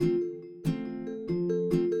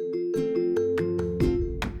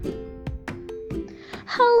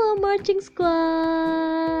Marching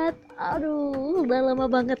Squad. Aduh, udah lama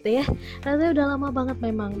banget ya. Rasanya udah lama banget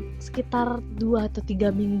memang. Sekitar 2 atau 3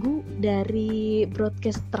 minggu dari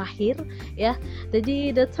broadcast terakhir ya.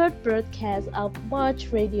 Jadi the third broadcast of March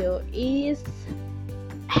Radio is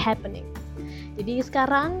happening. Jadi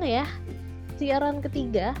sekarang ya, siaran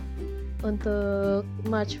ketiga untuk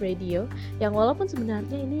March Radio, yang walaupun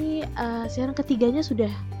sebenarnya ini siaran ketiganya sudah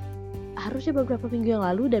harusnya beberapa minggu yang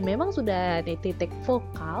lalu dan memang sudah di titik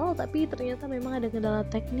vokal, tapi ternyata memang ada kendala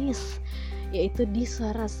teknis, yaitu di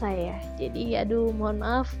suara saya. Jadi aduh, mohon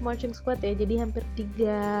maaf Marching Squad ya. Jadi hampir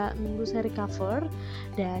 3 minggu saya recover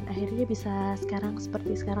dan akhirnya bisa sekarang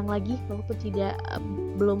seperti sekarang lagi, walaupun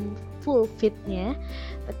belum full fitnya,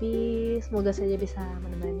 tapi semoga saja bisa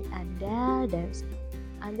menemani Anda dan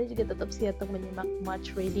Anda juga tetap siap untuk menyimak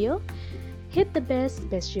March Radio. Hit the best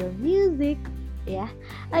your music ya.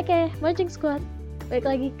 Oke, Marching Squad, balik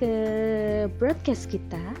lagi ke broadcast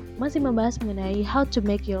kita, masih membahas mengenai How to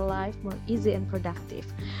Make Your Life More Easy and Productive,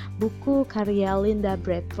 buku karya Linda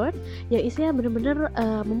Bradford yang isinya bener-bener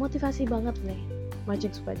memotivasi banget nih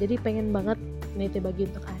Marching Squad. Jadi pengen banget nih bagi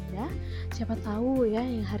untuk Anda, siapa tahu ya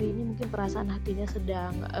yang hari ini mungkin perasaan hatinya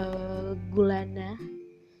sedang gulana,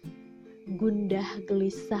 gundah,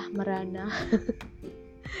 gelisah, merana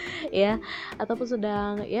ya, ataupun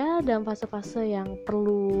sedang ya dalam fase-fase yang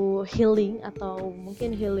perlu healing atau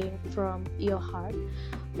mungkin healing from your heart,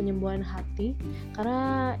 penyembuhan hati.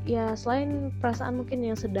 Karena ya selain perasaan mungkin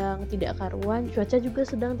yang sedang tidak karuan, cuaca juga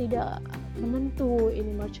sedang tidak menentu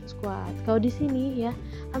ini Marching Squad. Kalau di sini ya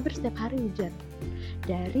hampir setiap hari hujan,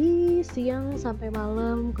 dari siang sampai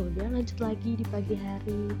malam, kemudian lanjut lagi di pagi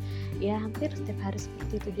hari, ya hampir setiap hari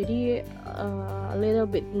seperti itu. Jadi a little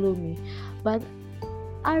bit gloomy, but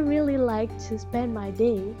I really like to spend my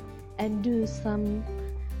day and do some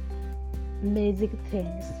amazing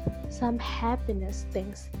things, some happiness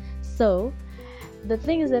things. So the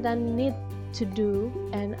things that I need to do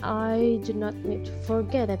and I do not need to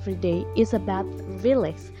forget every day is about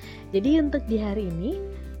relax. Jadi untuk di hari ini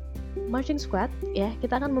Marching Squad ya,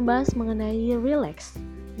 kita akan membahas mengenai relax.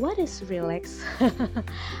 What is relax?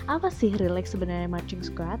 Apa sih relax sebenarnya Marching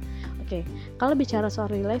Squad? Oke, kalau bicara soal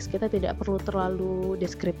relax, kita tidak perlu terlalu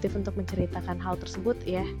deskriptif untuk menceritakan hal tersebut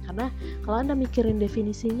ya. Karena kalau Anda mikirin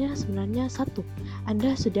definisinya, sebenarnya satu,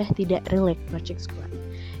 Anda sudah tidak relax Marching Squad.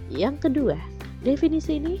 Yang kedua,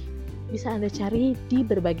 definisi ini bisa Anda cari di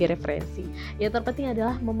berbagai referensi. Yang terpenting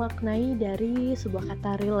adalah memaknai dari sebuah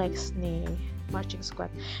kata relax nih Marching Squad.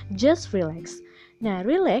 Just relax. Nah,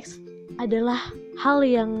 relax adalah hal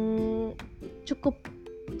yang cukup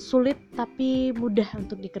sulit tapi mudah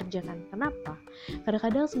untuk dikerjakan. Kenapa?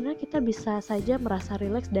 Kadang-kadang sebenarnya kita bisa saja merasa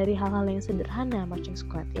rileks dari hal-hal yang sederhana Marching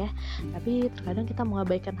Squad ya, tapi terkadang kita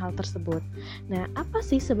mengabaikan hal tersebut. Nah, apa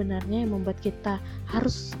sih sebenarnya yang membuat kita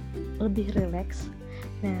harus lebih rileks?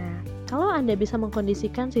 Nah, kalau Anda bisa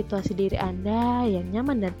mengkondisikan situasi diri Anda yang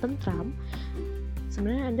nyaman dan tentram,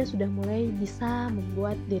 sebenarnya Anda sudah mulai bisa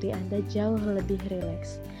membuat diri Anda jauh lebih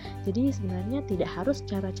rileks. Jadi sebenarnya tidak harus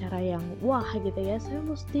cara-cara yang wah gitu ya, saya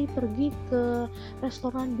mesti pergi ke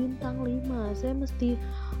restoran bintang 5, saya mesti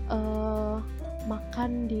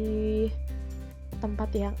makan di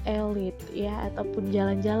tempat yang elit ya, ataupun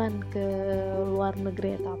jalan-jalan ke luar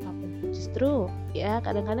negeri atau apapun. Justru ya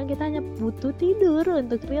kadang-kadang kita hanya butuh tidur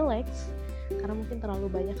untuk relax karena mungkin terlalu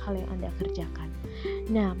banyak hal yang Anda kerjakan.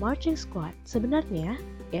 Nah, Marching Squad sebenarnya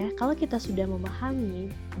ya, kalau kita sudah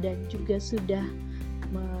memahami dan juga sudah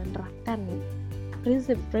menerapkan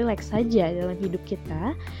prinsip relax saja dalam hidup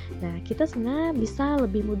kita, nah kita sebenarnya bisa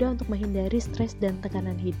lebih mudah untuk menghindari stres dan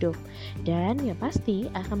tekanan hidup, dan yang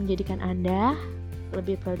pasti akan menjadikan Anda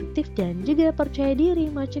lebih produktif dan juga percaya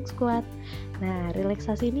diri Marching Squad. Nah,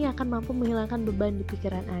 relaksasi ini akan mampu menghilangkan beban di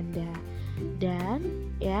pikiran Anda.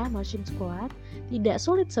 Dan ya Marching Squad, tidak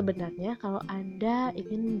sulit sebenarnya kalau Anda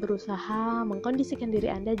ingin berusaha mengkondisikan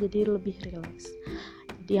diri Anda jadi lebih rileks.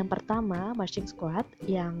 Jadi yang pertama Marching Squad,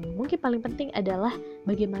 yang mungkin paling penting adalah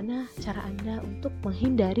bagaimana cara Anda untuk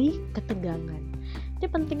menghindari ketegangan. Ini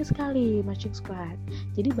penting sekali Marching Squad.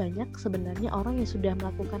 Jadi banyak sebenarnya orang yang sudah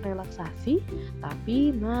melakukan relaksasi tapi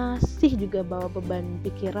masih juga bawa beban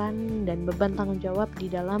pikiran dan beban tanggung jawab di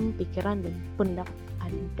dalam pikiran dan pundak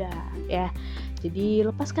Anda ya. Jadi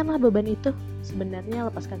lepaskanlah beban itu, sebenarnya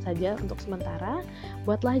lepaskan saja untuk sementara.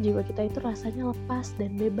 Buatlah jiwa kita itu rasanya lepas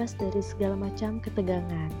dan bebas dari segala macam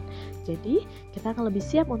ketegangan. Jadi kita akan lebih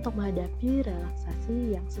siap untuk menghadapi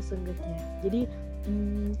relaksasi yang sesungguhnya. Jadi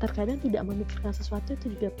terkadang tidak memikirkan sesuatu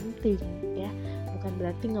itu juga penting ya. Bukan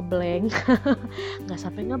berarti ngeblank nggak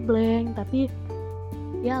sampai ngeblank, tapi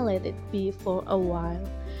ya let it be for a while.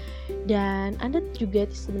 Dan Anda juga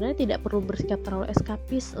sebenarnya tidak perlu bersikap terlalu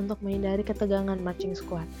eskapis untuk menghindari ketegangan marching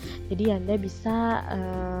squad. Jadi Anda bisa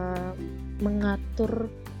mengatur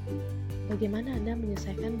bagaimana Anda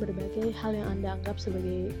menyelesaikan berbagai hal yang Anda anggap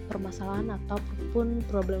sebagai permasalahan ataupun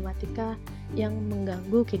problematika yang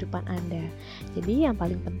mengganggu kehidupan Anda. Jadi yang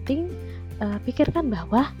paling penting pikirkan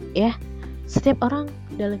bahwa ya setiap orang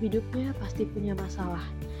dalam hidupnya pasti punya masalah.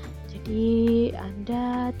 Jadi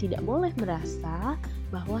Anda tidak boleh merasa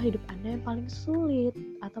bahwa hidup Anda yang paling sulit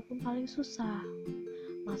ataupun paling susah,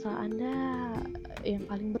 masalah Anda yang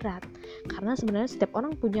paling berat. Karena sebenarnya setiap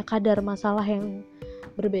orang punya kadar masalah yang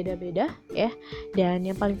berbeda-beda ya. Dan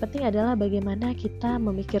yang paling penting adalah bagaimana kita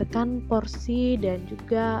memikirkan porsi dan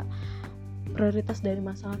juga prioritas dari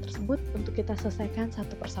masalah tersebut untuk kita selesaikan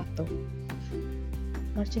satu persatu.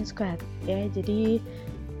 Marching squad ya, jadi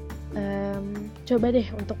coba deh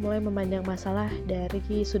untuk mulai memandang masalah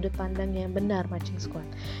dari sudut pandang yang benar marching squad.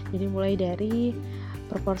 Jadi mulai dari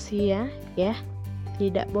proporsi ya,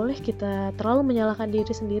 tidak boleh kita terlalu menyalahkan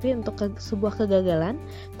diri sendiri untuk sebuah kegagalan,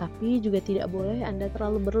 tapi juga tidak boleh Anda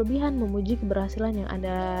terlalu berlebihan memuji keberhasilan yang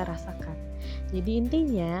Anda rasakan. Jadi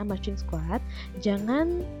intinya marching squad,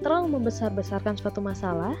 jangan terlalu membesar-besarkan suatu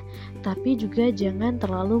masalah, tapi juga jangan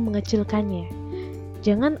terlalu mengecilkannya.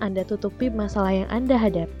 Jangan Anda tutupi masalah yang Anda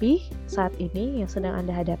hadapi saat ini, yang sedang Anda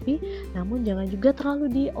hadapi, namun jangan juga terlalu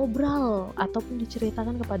diobral ataupun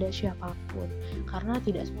diceritakan kepada siapapun. Karena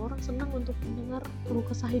tidak semua orang senang untuk mendengar keluh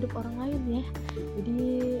kesah hidup orang lain ya. Jadi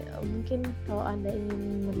mungkin kalau Anda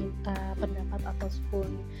ingin meminta pendapat ataupun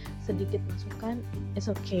sedikit masukan, it's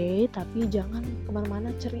okay, tapi jangan kemana-mana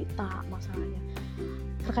cerita masalahnya.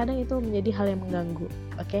 Terkadang itu menjadi hal yang mengganggu,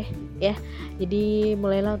 oke? Ya, jadi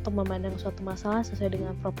mulailah untuk memandang suatu masalah sesuai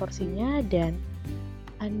dengan proporsinya, dan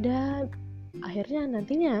Anda akhirnya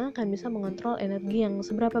nantinya akan bisa mengontrol energi yang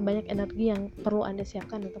seberapa banyak energi yang perlu Anda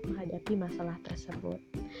siapkan untuk menghadapi masalah tersebut.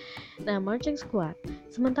 Nah, marching squad,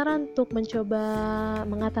 sementara untuk mencoba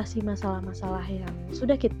mengatasi masalah-masalah yang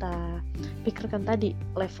sudah kita pikirkan tadi,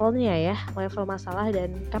 levelnya ya, level masalah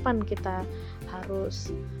dan kapan kita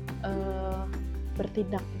harus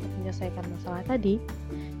bertindak untuk menyelesaikan masalah tadi.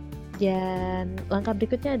 Dan langkah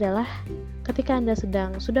berikutnya adalah ketika Anda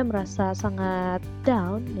sudah merasa sangat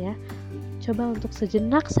down ya, coba untuk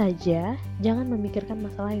sejenak saja jangan memikirkan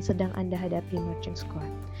masalah yang sedang Anda hadapi marching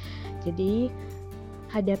squad. Jadi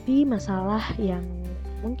hadapi masalah yang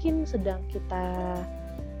mungkin sedang kita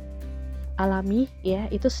alami ya,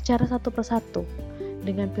 itu secara satu persatu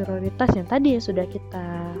dengan prioritas yang tadi yang sudah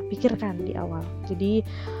kita pikirkan di awal. Jadi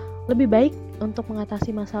lebih baik untuk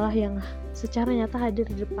mengatasi masalah yang secara nyata hadir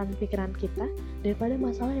di depan pikiran kita daripada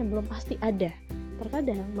masalah yang belum pasti ada.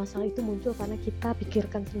 Terkadang masalah itu muncul karena kita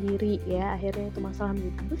pikirkan sendiri ya, akhirnya itu masalah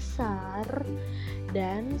menjadi besar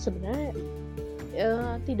dan sebenarnya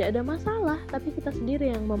tidak ada masalah, tapi kita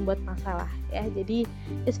sendiri yang membuat masalah ya. Jadi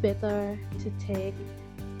it's better to take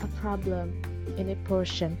a problem in a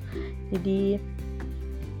portion. Jadi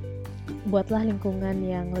buatlah lingkungan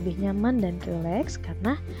yang lebih nyaman dan rileks,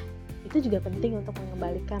 karena itu juga penting untuk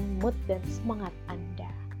mengembalikan mood dan semangat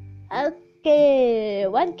Anda. Okay,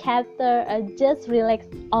 one chapter just relax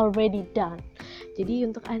already done. Jadi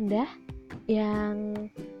untuk Anda yang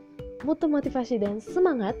butuh motivasi dan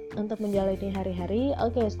semangat untuk menjalani hari-hari,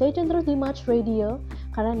 stay tune terus di March Radio,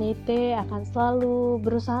 karena Nete akan selalu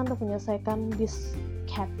berusaha untuk menyelesaikan this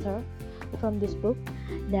chapter from this book,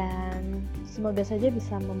 dan semoga saja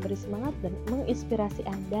bisa memberi semangat dan menginspirasi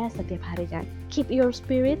Anda setiap harinya. Keep your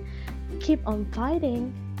spirit, keep on fighting,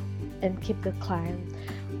 and keep the climb.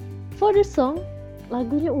 For the song,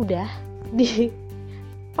 lagunya udah di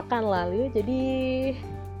pekan lalu, jadi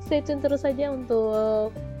stay tune terus saja untuk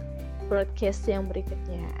broadcast yang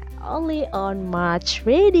berikutnya. Only on March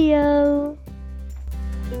Radio.